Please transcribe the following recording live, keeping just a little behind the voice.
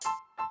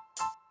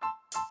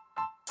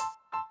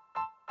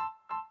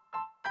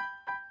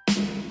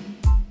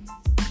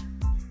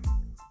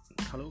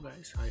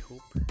guys, I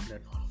hope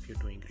that all of you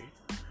are doing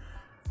great.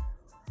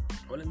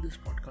 Well, in this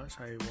podcast,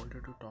 I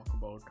wanted to talk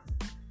about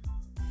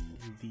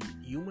the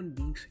human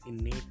being's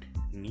innate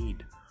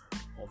need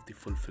of the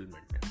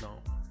fulfillment. Now,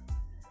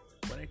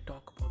 when I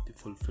talk about the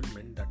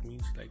fulfillment, that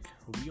means like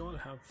we all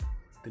have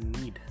the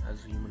need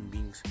as human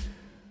beings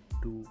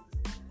to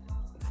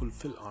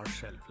fulfill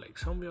ourselves, like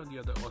some way or the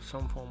other, or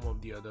some form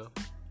of the other,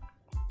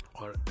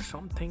 or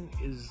something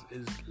is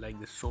like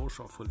the source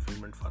of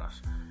fulfillment for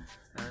us,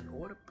 and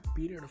over a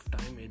period of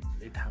time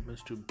it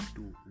happens to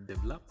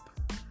develop.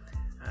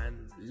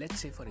 And let's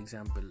say, for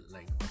example,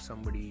 like for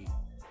somebody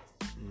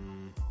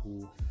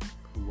who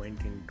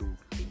went into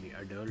like the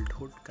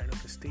adulthood kind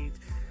of a stage,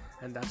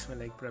 and that's when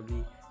like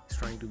probably is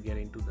trying to get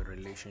into the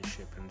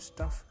relationship and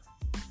stuff,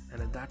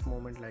 and at that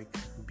moment, like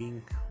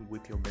being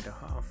with your better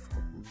half,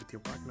 with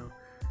your partner,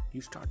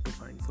 you start to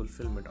find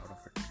fulfillment out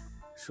of it.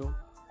 So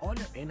all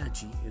your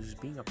energy is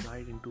being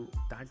applied into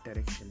that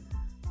direction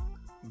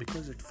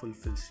because it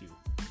fulfills you,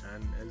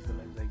 and as well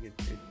as like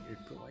it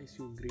provides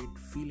you a great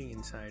feeling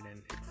inside, and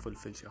it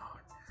fulfills your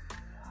heart.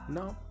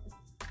 Now,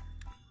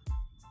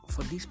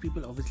 for these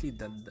people, obviously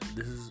that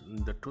this is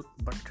the truth,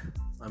 but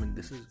I mean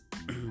this is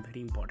a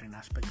very important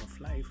aspect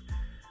of life.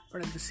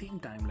 But at the same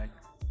time, like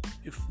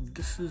if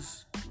this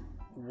is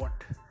what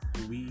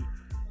we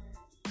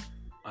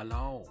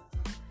allow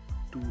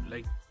to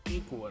like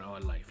take over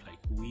our life, like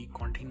we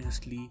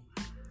continuously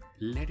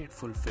let it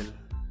fulfill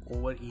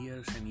over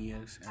years and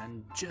years,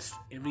 and just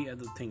every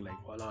other thing, like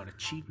all our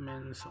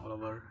achievements,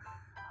 all our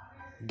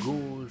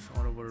goals,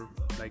 all our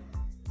like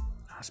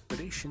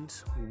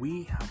aspirations,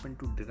 we happen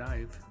to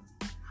derive,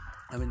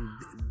 I mean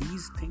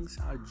these things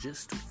are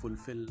just to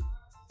fulfill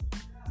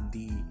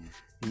the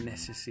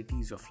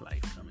necessities of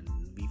life. I mean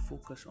we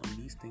focus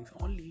on these things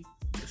only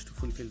just to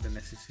fulfill the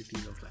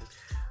necessities of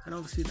life, and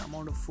obviously the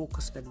amount of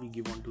focus that we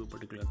give onto a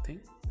particular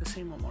thing, the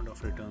same amount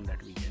of return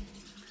that we get.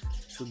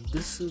 So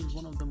this is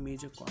one of the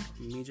major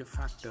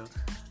factor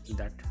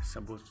that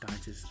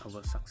sabotages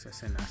our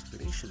success and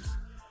aspirations.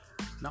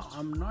 Now,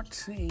 I'm not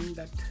saying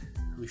that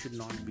we should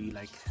not be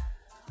like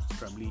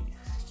probably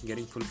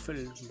getting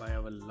fulfilled by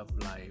our love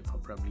life, or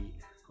probably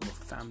our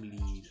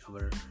family,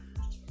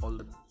 all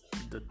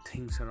the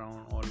things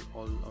around,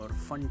 all our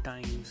fun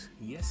times.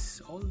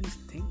 Yes, all these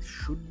things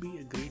should be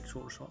a great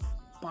source of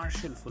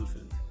partial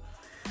fulfillment.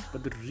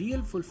 But the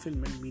real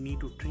fulfillment, we need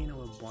to train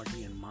our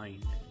body and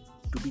mind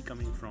to be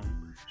coming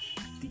from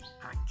the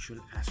actual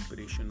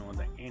aspiration or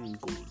the end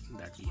goal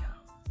that we have,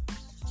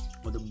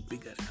 or the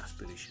bigger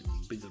aspiration,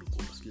 bigger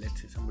goals.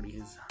 Let's say somebody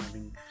is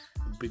having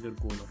a bigger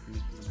goal of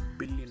making $1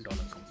 billion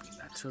company.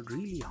 That's a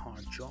really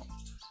hard job.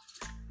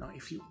 Now,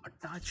 if you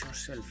attach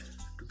yourself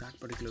to that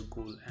particular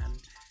goal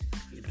and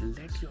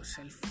let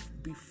yourself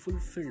be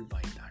fulfilled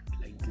by that,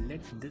 like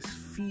let this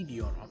feed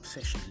your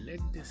obsession, let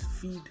this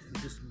feed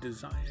this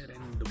desire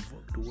and the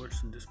work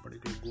towards this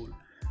particular goal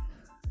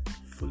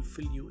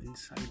fulfill you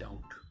inside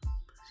out,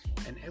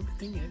 and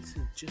everything else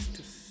is just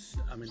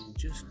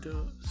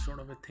a sort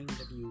of a thing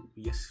that you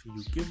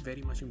give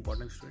very much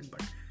importance to it,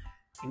 but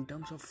in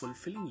terms of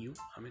fulfilling you,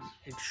 I mean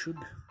it should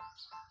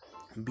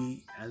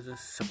be as a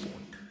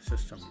support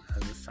system,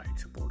 as a side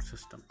support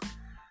system.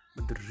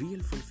 But the real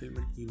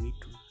fulfillment, you need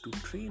to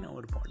train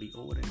our body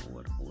over and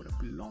over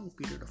a long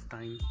period of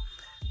time,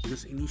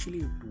 because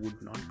initially it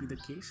would not be the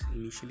case.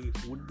 Initially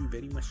it would be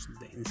very much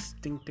the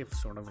instinctive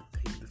sort of a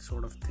thing, the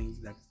sort of things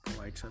that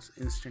provides us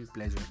instant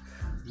pleasure.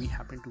 We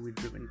happen to be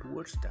driven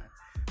towards that,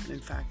 and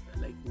in fact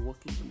like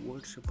working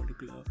towards a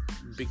particular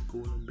big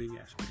goal or big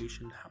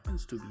aspiration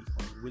happens to be,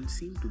 or will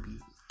seem to be,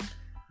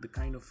 the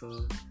kind of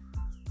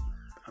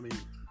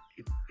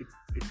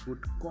it would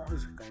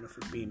cause a kind of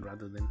a pain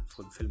rather than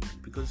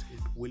fulfillment, because it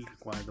will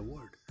require the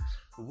work.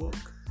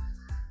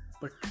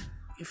 But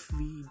if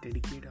we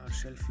dedicate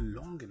ourselves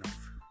long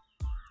enough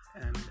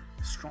and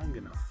strong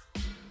enough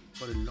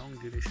for a long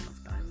duration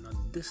of time, now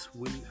this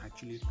will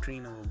actually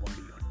train our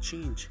body or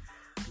change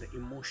the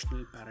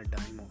emotional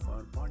paradigm of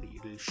our body.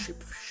 It will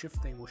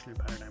shift the emotional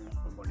paradigm of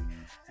our body,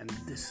 and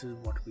this is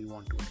what we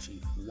want to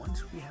achieve.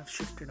 Once we have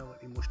shifted our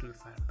emotional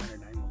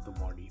paradigm of the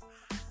body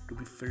to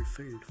be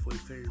fulfilled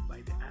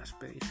by the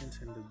aspirations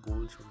and the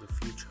goals of the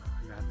future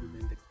rather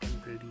than the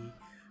temporary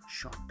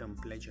short-term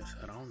pleasures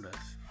around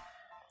us,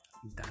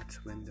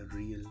 that's when the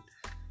real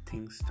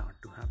things start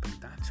to happen.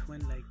 That's when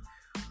like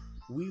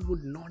we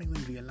would not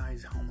even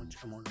realize how much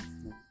amount of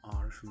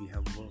hours we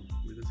have worked,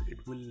 because it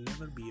will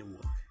never be a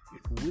work.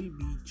 It will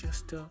be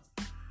just a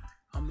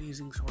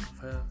amazing sort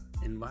of a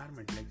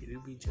environment, like it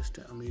will be just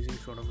an amazing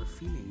sort of a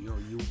feeling.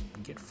 You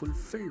get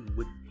fulfilled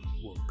with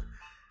work.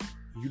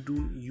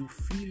 You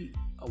feel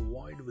a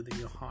void within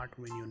your heart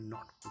when you're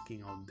not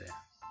working out there,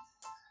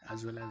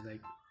 as well as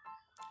like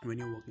when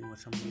you're working with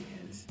somebody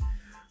else,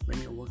 when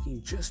you're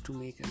working just to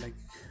make like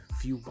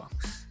few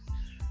bucks.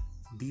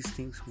 These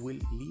things will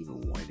leave a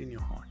void in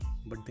your heart.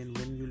 But then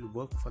when you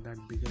work for that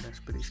bigger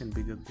aspiration,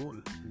 bigger goal,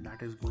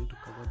 that is going to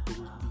cover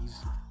these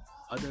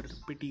other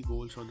petty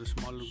goals or the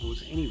smaller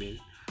goals anyway,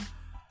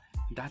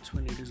 that's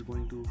when it is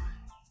going to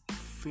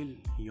fill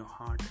your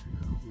heart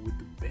with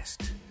the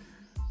best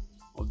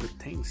of the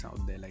things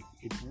out there. Like,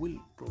 it will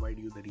provide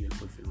you the real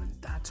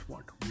fulfillment. That's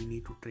what we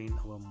need to train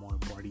our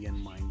body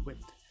and mind with,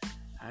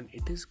 and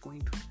it is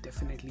going to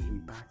definitely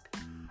impact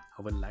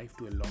our life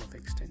to a lot of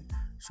extent.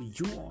 So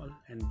you all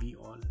and we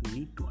all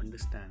need to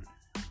understand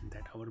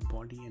that our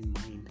body and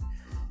mind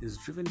is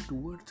driven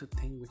towards a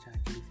thing which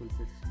actually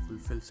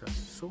fulfills us.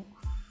 So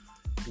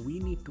we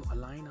need to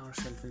align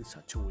ourselves in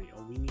such a way,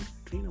 or we need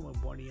to train our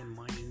body and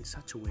mind in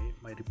such a way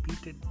by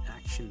repeated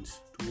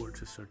actions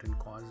towards a certain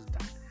cause,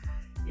 that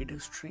it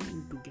is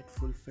trained to get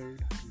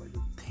fulfilled by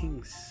the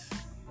things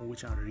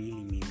which are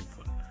really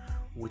meaningful,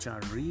 which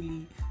are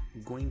really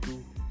going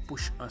to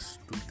push us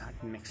to that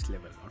next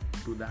level, or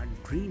to that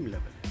dream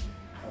level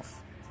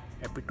of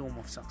epitome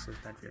of success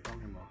that we are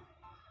talking about.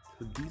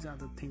 So these are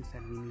the things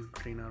that we need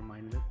to train our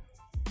mind with,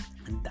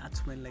 and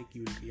that's when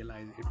you will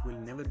realize it will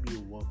never be a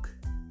work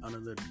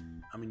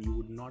you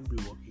would not be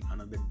working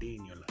another day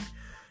in your life.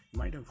 You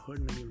might have heard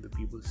many of the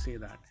people say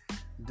that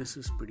this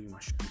is pretty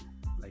much true.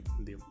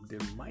 There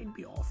might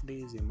be off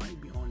days, there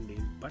might be on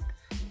days, but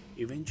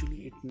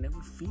eventually it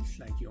never feels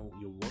like you're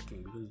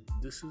working, because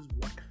this is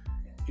what,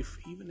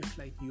 even if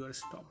you are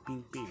stopped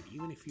being paid,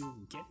 even if you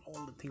get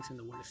all the things in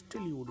the world,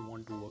 still you would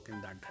want to work in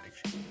that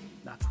direction.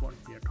 That's what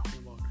we are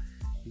talking about.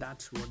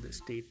 That's what the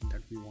state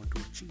that we want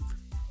to achieve.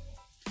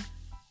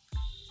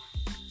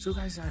 So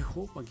guys, I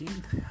hope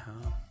again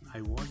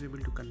I was able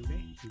to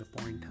convey the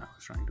point I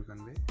was trying to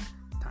convey.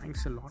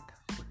 Thanks a lot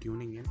for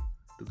tuning in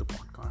to the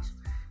podcast.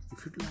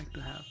 If you'd like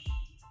to have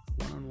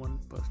one-on-one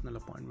personal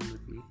appointment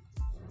with me,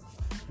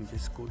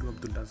 just go to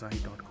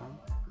abdullahzahid.com,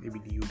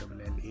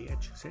 abdullah,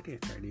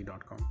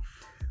 zahid.com.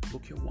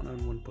 Book your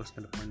one-on-one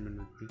personal appointment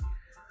with me,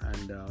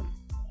 and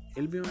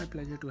it'll be my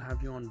pleasure to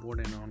have you on board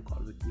and on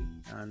call with me.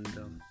 And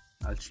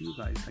I'll see you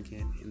guys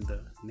again in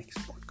the next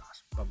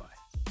podcast.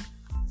 Bye-bye.